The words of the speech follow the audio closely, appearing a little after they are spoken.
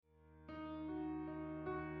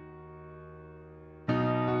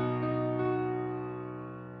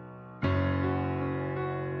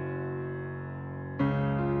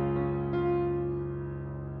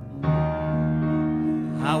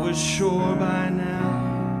was sure by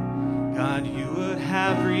now, God, you would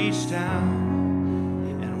have reached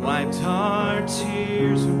down and wiped our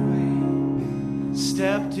tears away,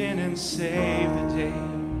 stepped in and saved the day.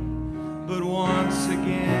 But once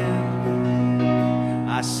again,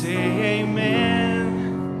 I say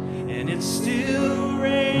amen, and it's still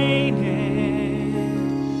raining.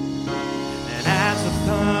 And as the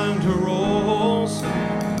thunder rolls,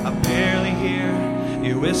 I barely hear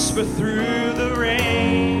you whisper through the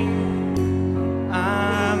rain,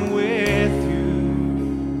 I'm with you.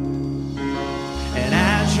 And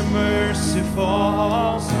as your mercy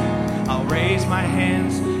falls, I'll raise my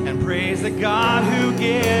hands and praise the God who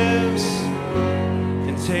gives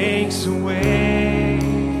and takes away.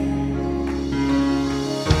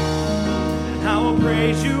 And I will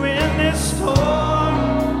praise you in this storm,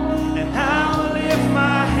 and I will lift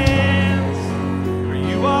my hands, for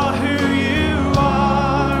you are who you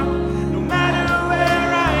are, no matter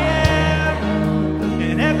where I am.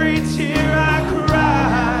 In every tear I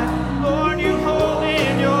cry, Lord, you hold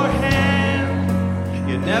in your hand.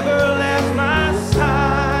 You never left my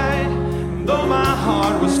side, though my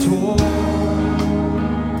heart was torn.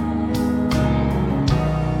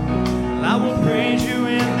 I will praise you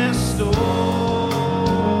in this storm.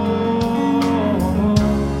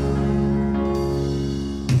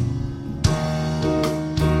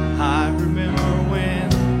 I remember when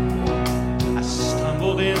I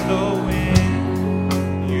stumbled in the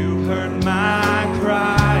wind. You heard my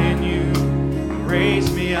cry and you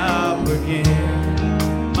raised me up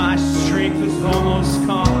again. My strength was almost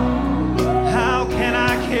gone. How can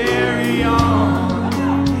I carry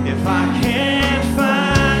on if I can't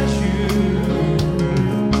find you?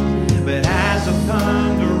 But as the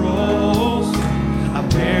thunder rolls, I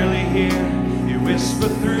barely hear you whisper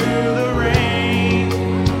through the rain,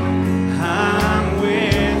 I'm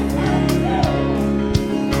with you.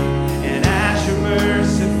 And as your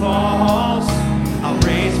mercy falls, I'll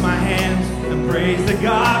raise my hands and praise the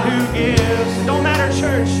God who gives, don't matter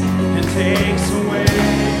church, and takes away.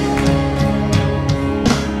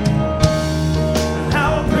 And I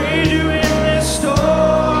will praise you in this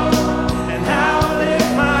storm, and I will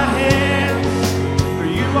lift my hands, for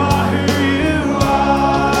you are who you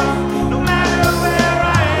are, no matter where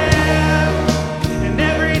I am. In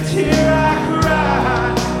every tear I cry,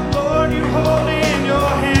 Lord, you hold in your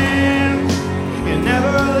hand. You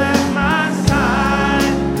never left my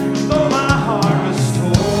side, though my heart was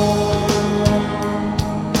torn.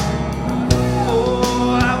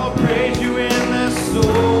 Oh, I will praise you in this storm.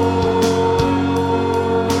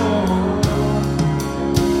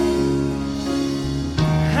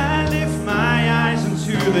 I lift my eyes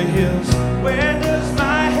into the hills. Where does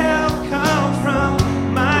my help come from?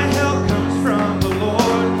 My help comes from the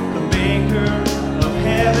Lord, the maker of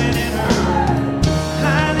heaven and earth.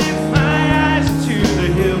 I lift my eyes into the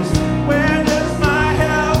hills. Where does my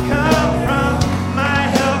help come from? My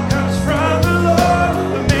help comes from the Lord,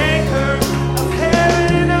 the maker of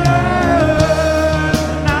heaven and earth.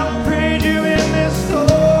 And I will praise you in this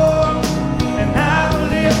storm, and I will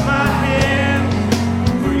lift my hand,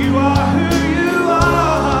 for you are who you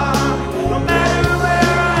are, no matter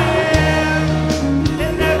where I am.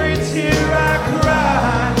 In every tear I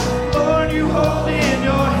cry, Lord, you hold in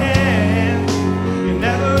your hand. You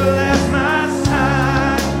never left my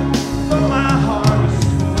side, though my heart was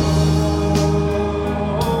torn.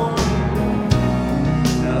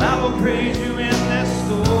 And I will praise you in this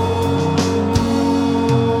storm.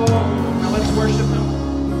 Now let's worship him.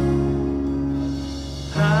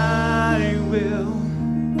 I will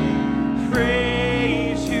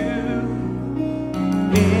praise you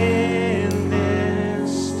in this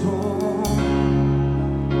storm.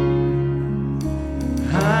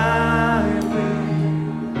 I will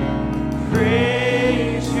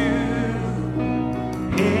praise you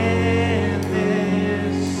in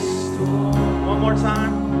this storm. One more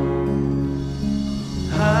time.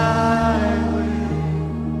 I will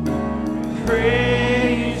praise